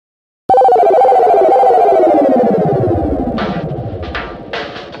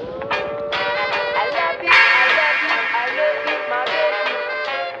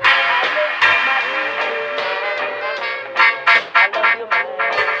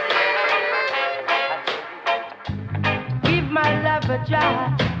a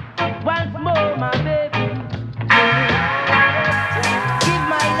try. Once more, my baby. Give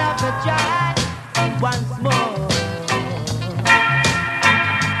my love a try. Once more.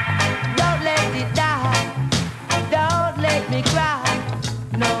 Don't let it die. Don't let me cry.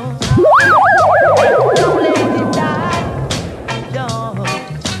 No. Don't let it die. Don't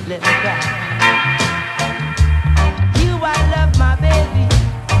let me cry. You, I love my baby,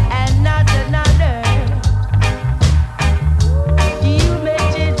 and not another. You may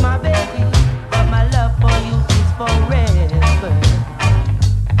change my baby, but my love for you is forever.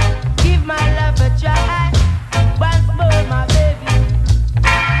 Give my love a try, once more, my baby.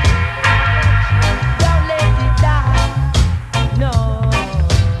 Don't let it die, no.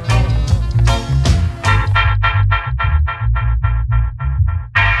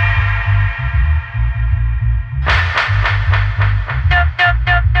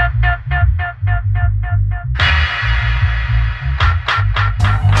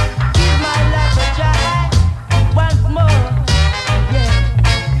 Give my love a try, once more, yeah.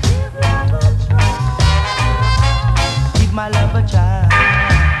 Give my love a try.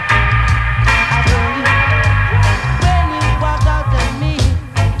 I told you, when you walk out of me,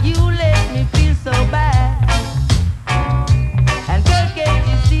 you let me feel so bad. And girl, can't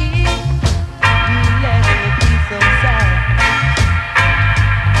you see, you let me feel so sad.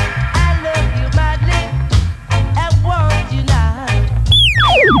 I love you madly, I want you now.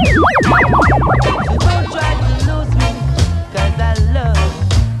 So don't try to lose me, 'cause I love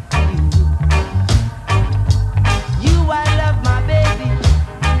you. You, I love my baby,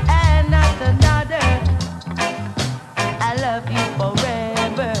 and not another. I love you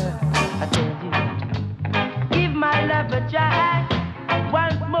forever. I told you. Give my love a try,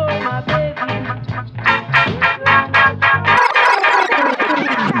 once more, my baby.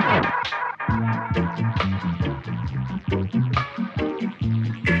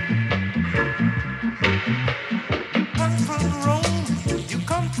 You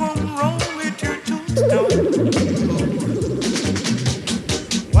come from Rome with your tombstone.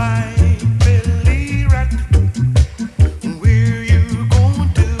 Why, Billy Rat, where you going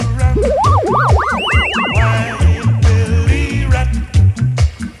to run? Why, Billy Rat,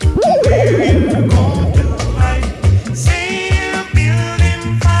 where you going to hide? Say you're building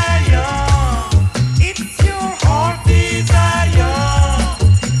fire, it's your heart desire,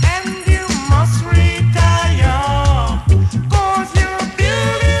 and you must retire. 'Cause you're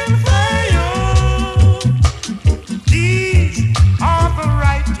building fire. These are the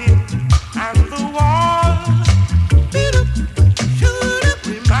writing and the wall.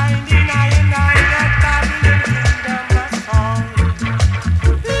 Reminding I and I that Babylon kingdom must fall.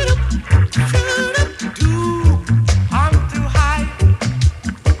 Do unto I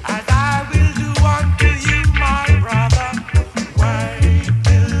as I will do unto you, my brother. Why,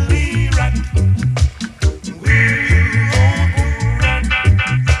 Billy Rat, where you going to run?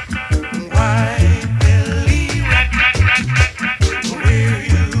 Why, Billy Rat, where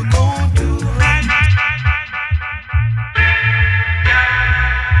you going to run?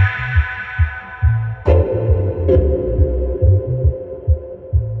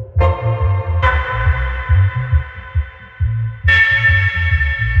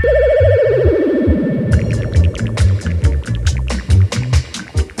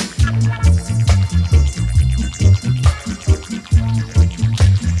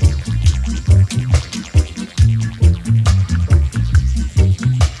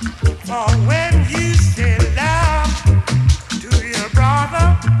 For when you say love to your brother,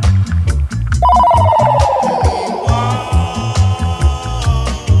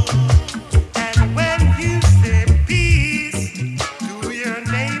 and when you say peace to your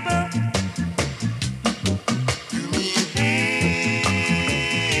neighbor, you mean hate.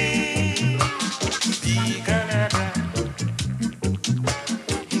 Speak another,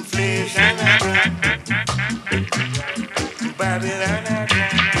 inflation another, Babylon another.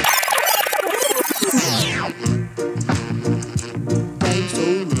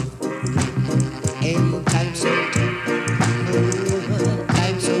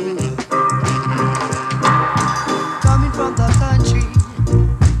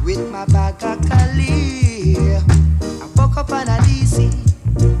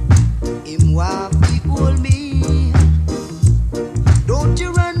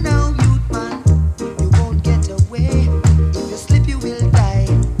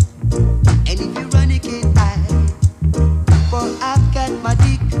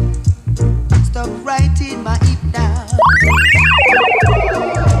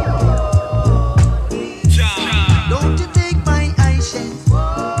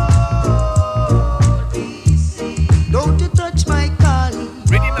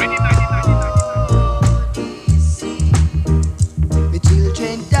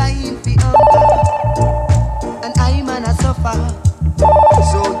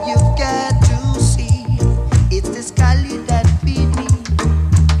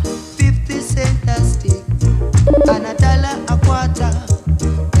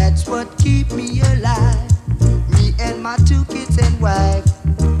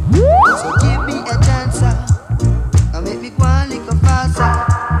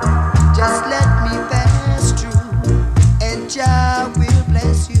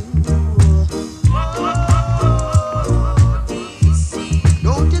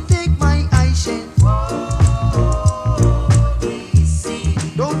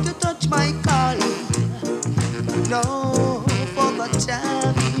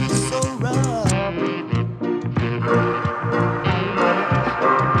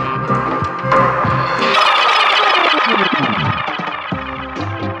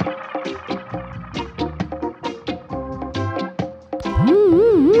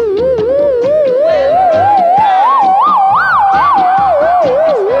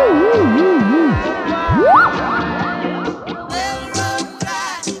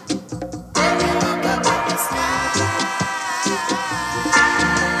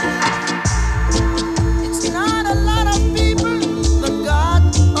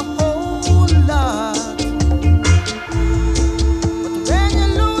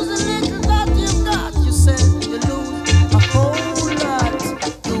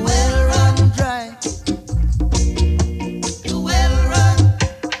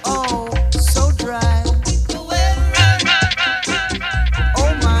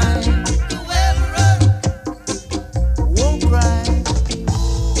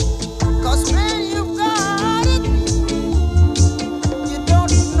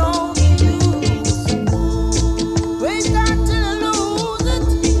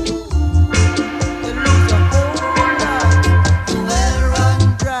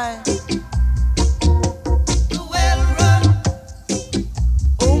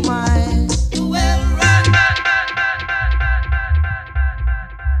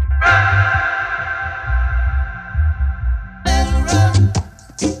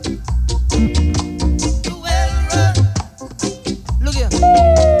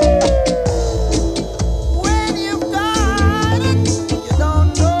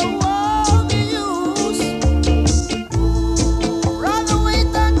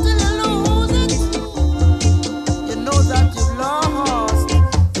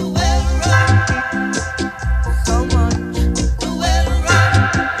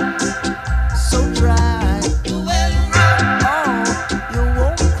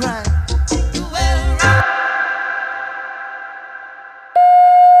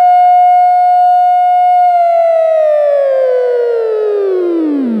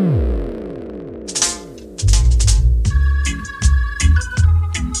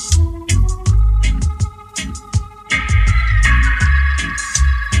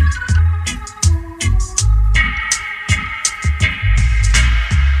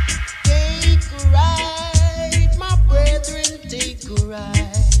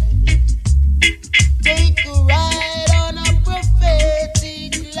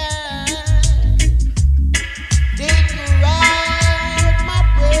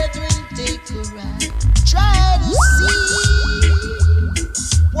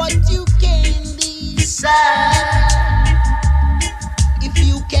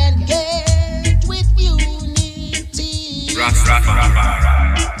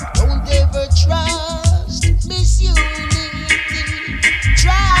 Don't ever trust misunity.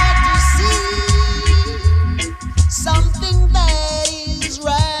 Try to see something that is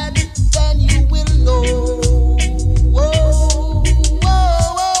right, then you will know. Whoa, whoa,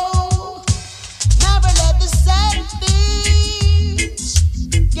 whoa. Never let the sad things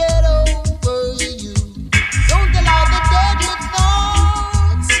get over you. Don't allow the deadly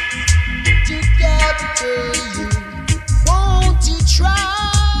thoughts to capture you. Won't you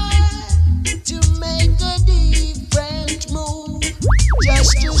try to make a different move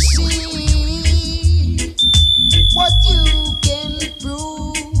just to see what you can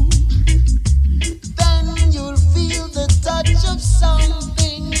prove? Then you'll feel the touch of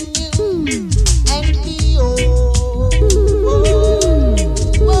something new and be oh,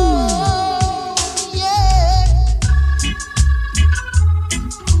 yeah.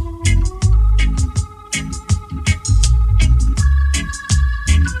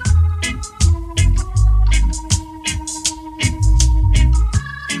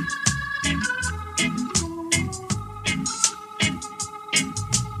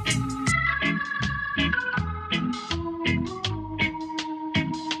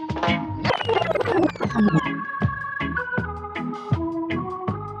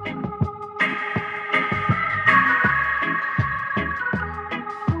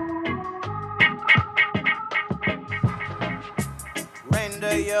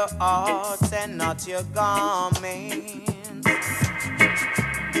 Render your hearts and not your garments.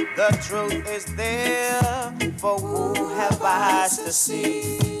 The truth is there for who have eyes to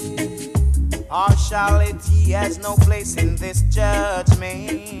see. Partiality has no place in this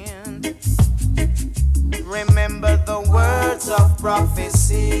judgment. Remember the words of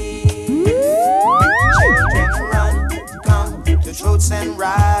prophecy. Children run, come to truths and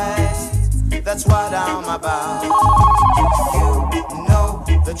rights. That's what I'm about. You know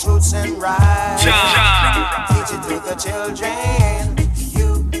the truths and rights. Teach it to the children. You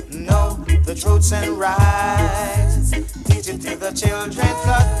know the truths and rights. Teach it to the children,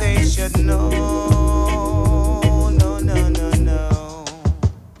 'cause they should know. No, no, no, no.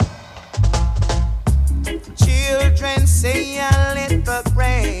 Children, say a little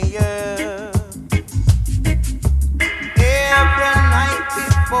prayer every night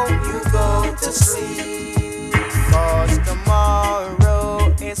before you go to sleep, 'cause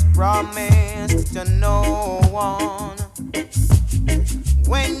tomorrow is promised to no one.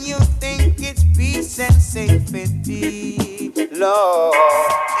 When you think it's peace and safety, Lord,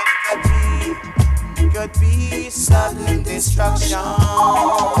 it could be sudden destruction.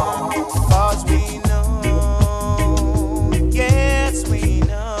 'Cause we know, yes we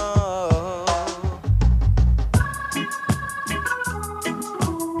know.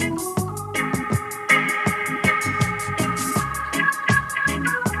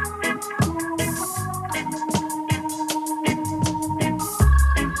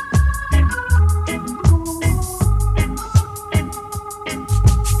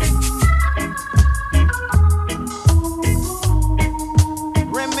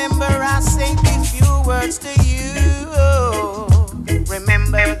 To you,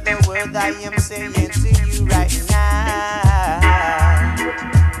 remember the word I am saying to you right now.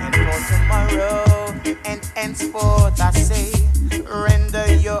 And for tomorrow and henceforth I say, render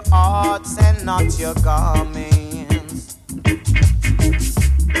your hearts and not your garments.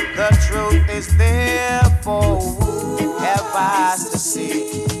 The truth is there for who have eyes to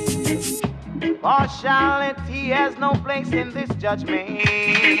see. Partiality has no place in this judgment.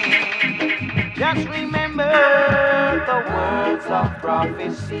 Just remember the words of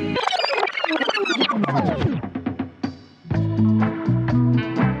prophecy.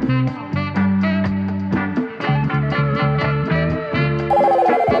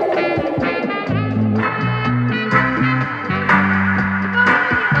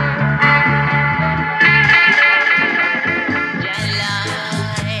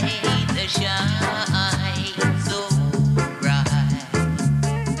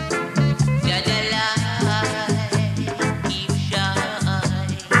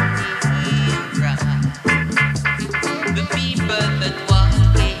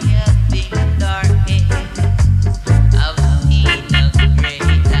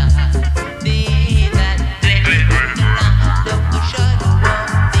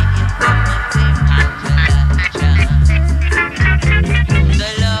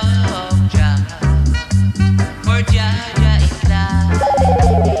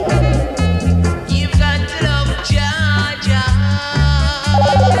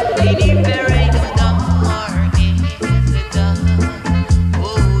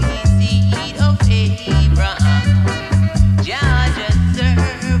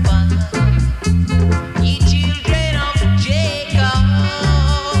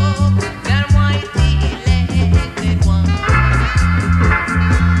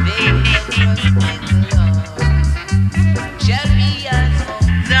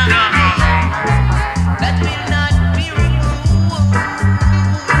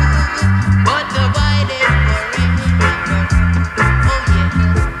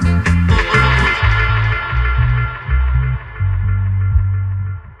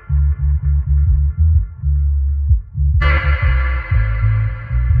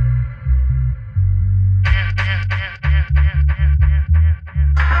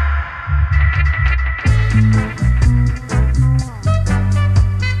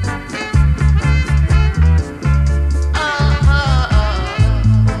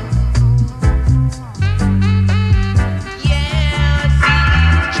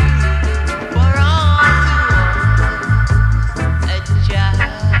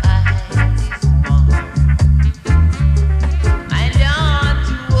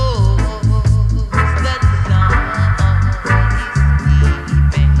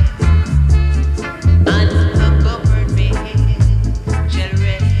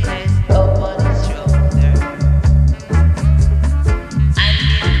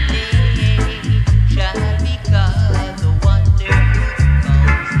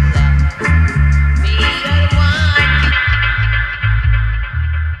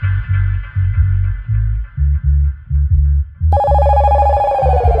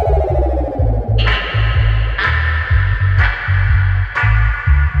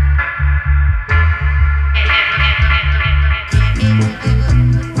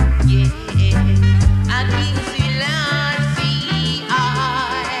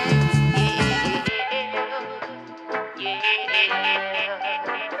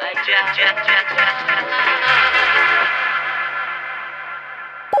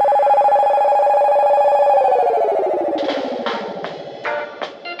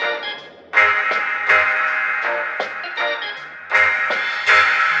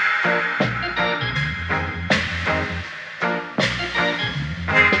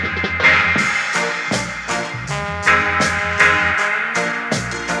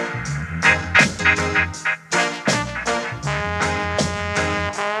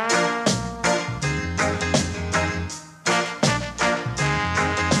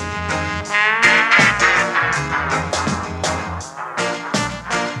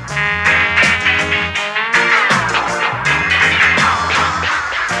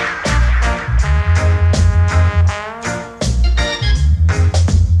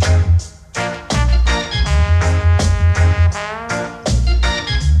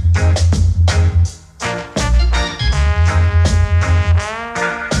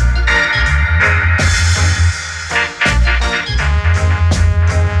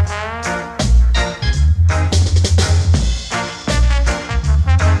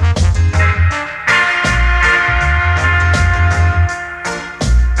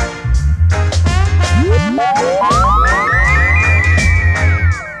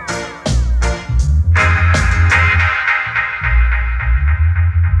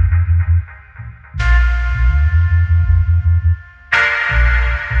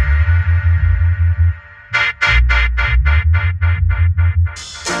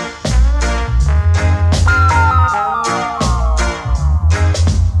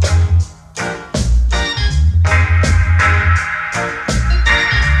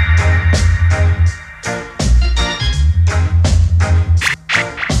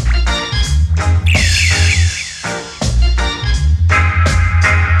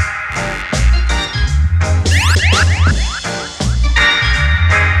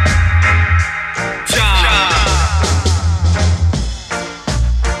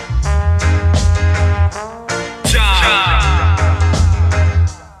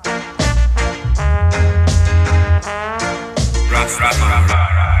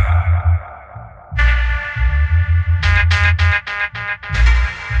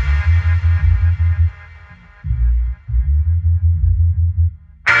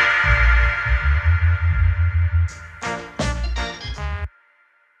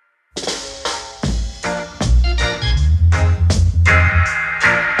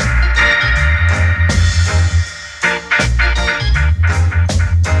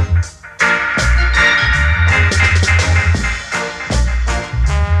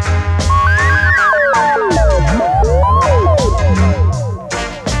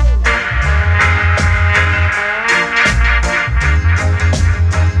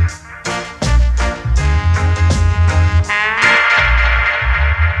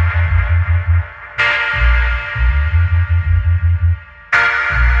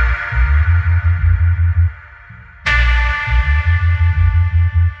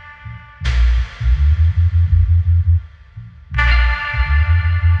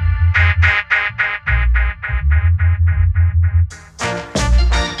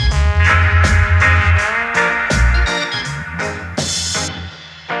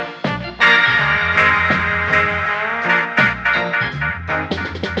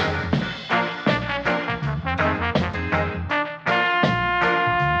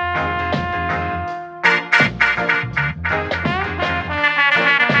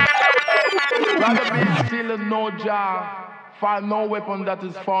 no jar, for no weapon that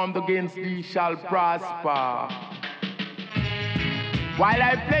is formed against thee shall prosper. While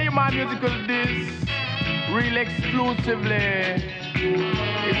I play my musical disc, real exclusively,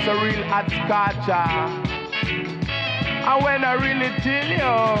 it's a real hot scotcher. And when I really tell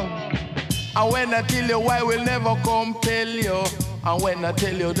you, and when I tell you I will never compel you, and when I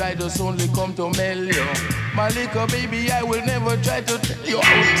tell you I just only come to mail you, my little baby, I will never try to tell you,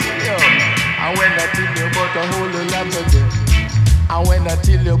 I will tell you. And when I tell you about the whole lot of them, and when I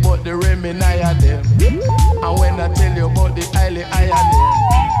tell you about the Remy I them, and when I tell you about the highly I them,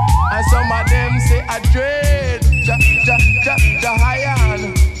 and some of them say I dread, ja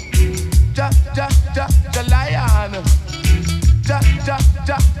lion, ja lion,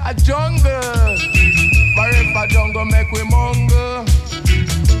 ja a jungle. But if a jungle make we mungle,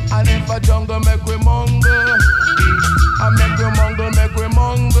 and if a jungle make we mungle, and make we mungle, make we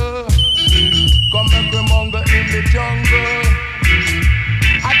mungle, come make we mungle in the jungle.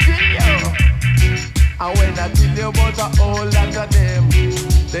 I tell you, and when I tell you about a whole lot of them,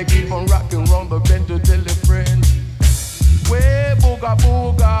 they keep on rocking round the bend to tell their friends. Way booga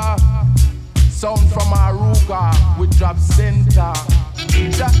booga, sound from Aruga, we drop center.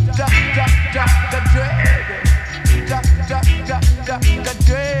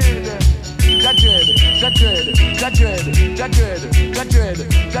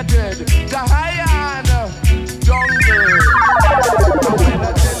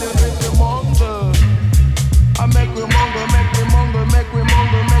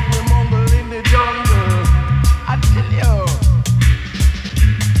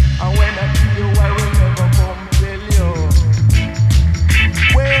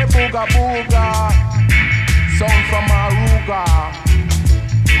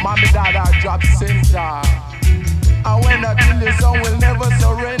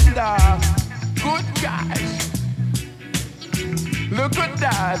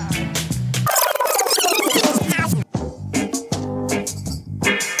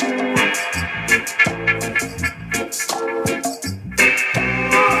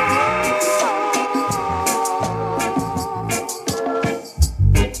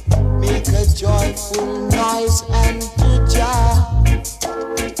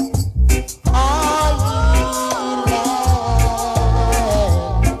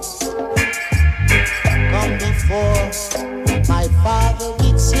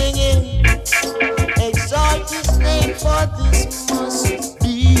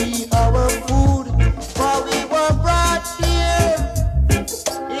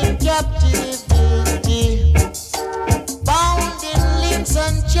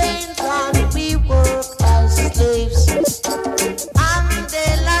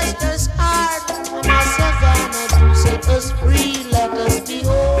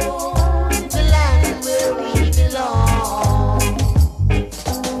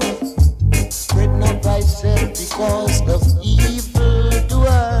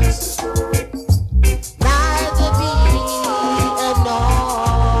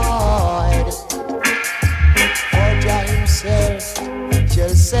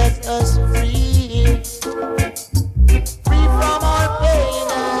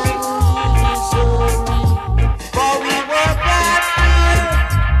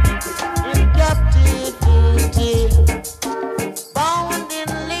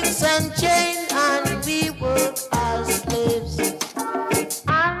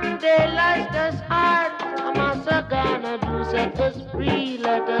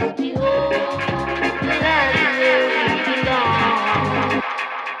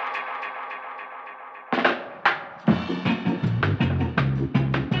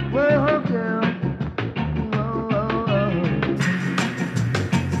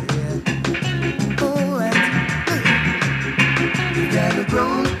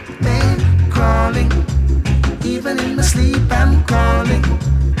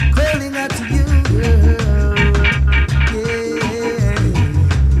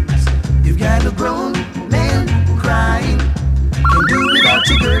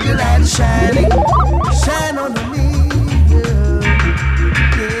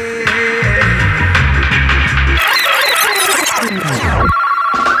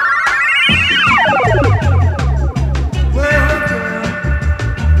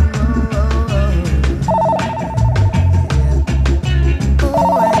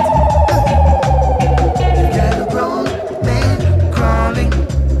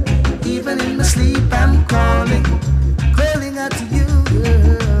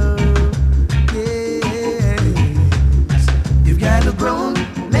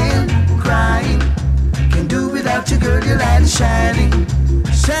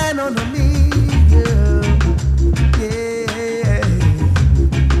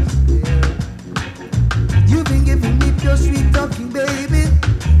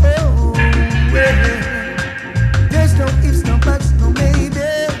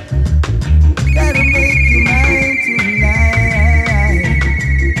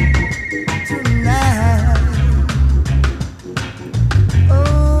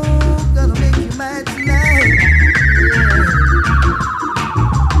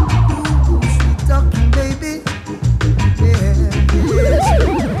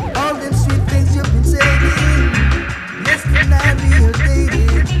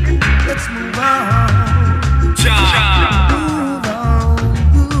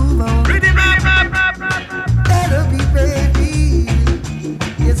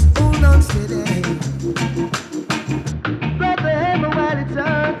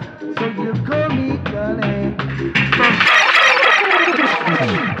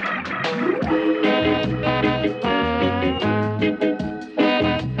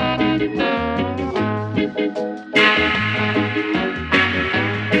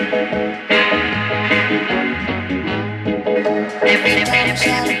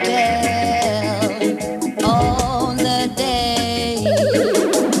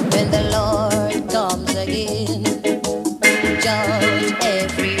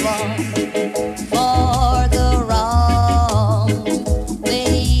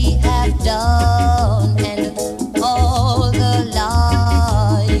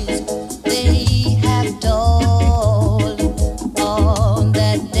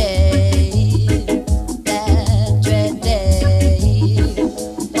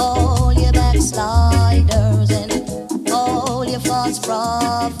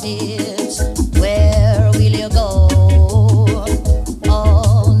 prophets, where will you go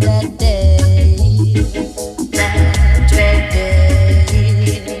on that day, that dread day?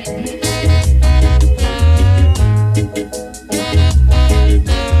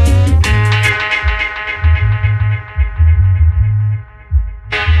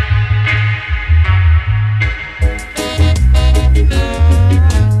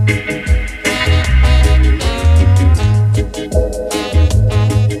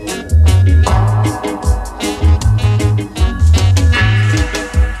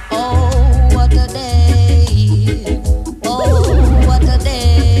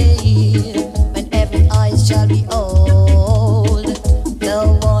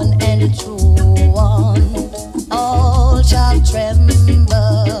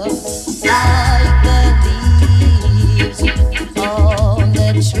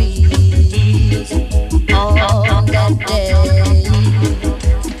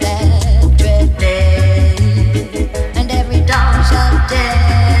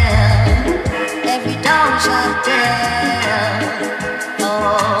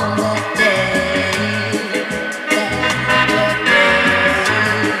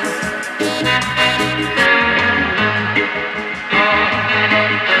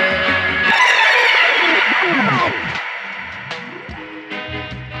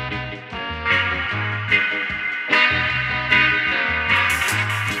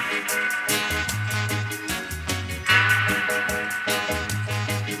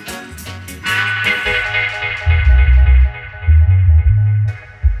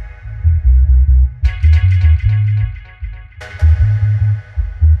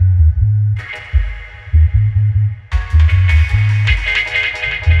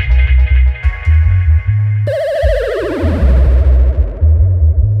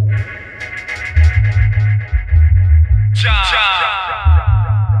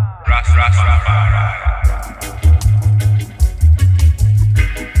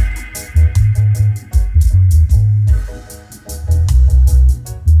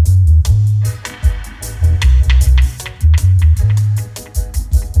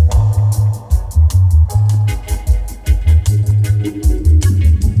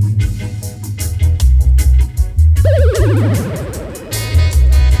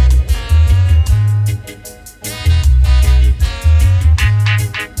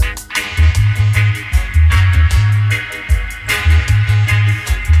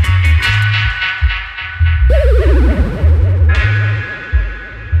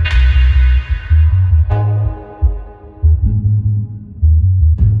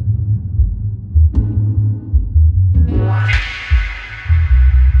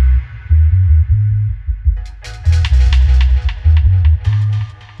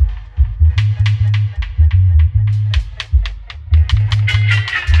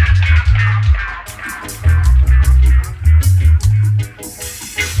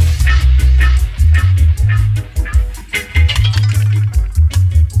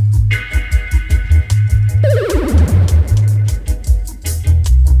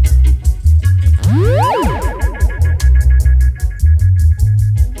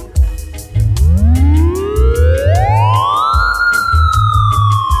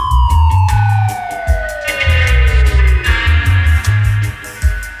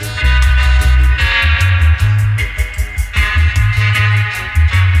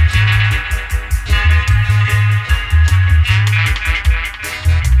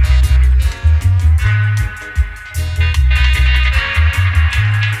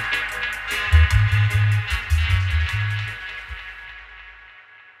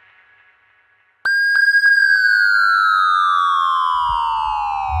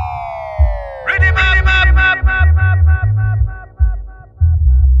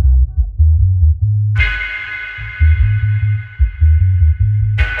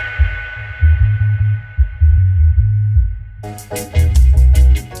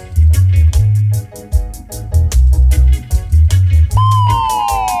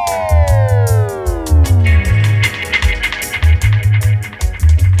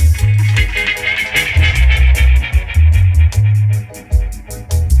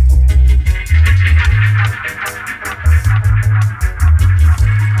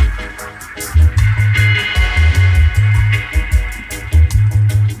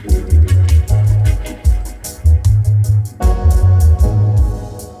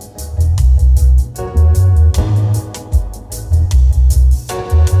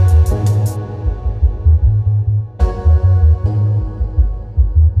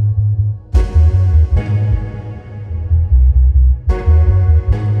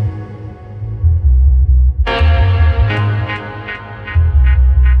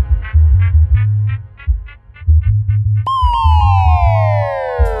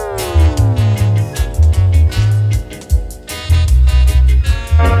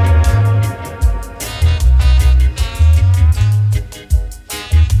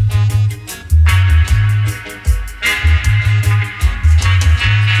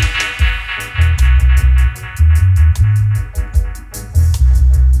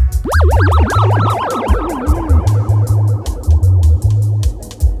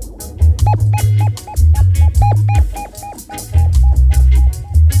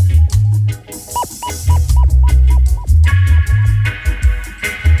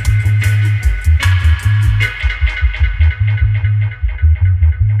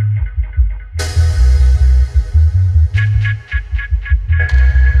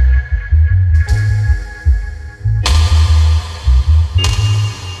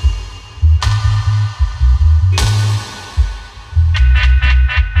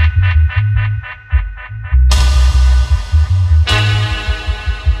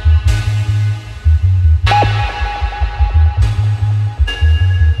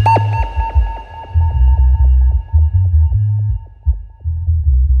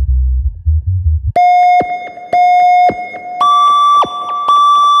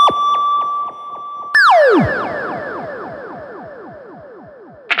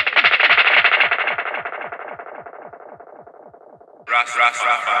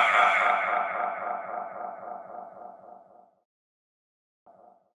 Freqq.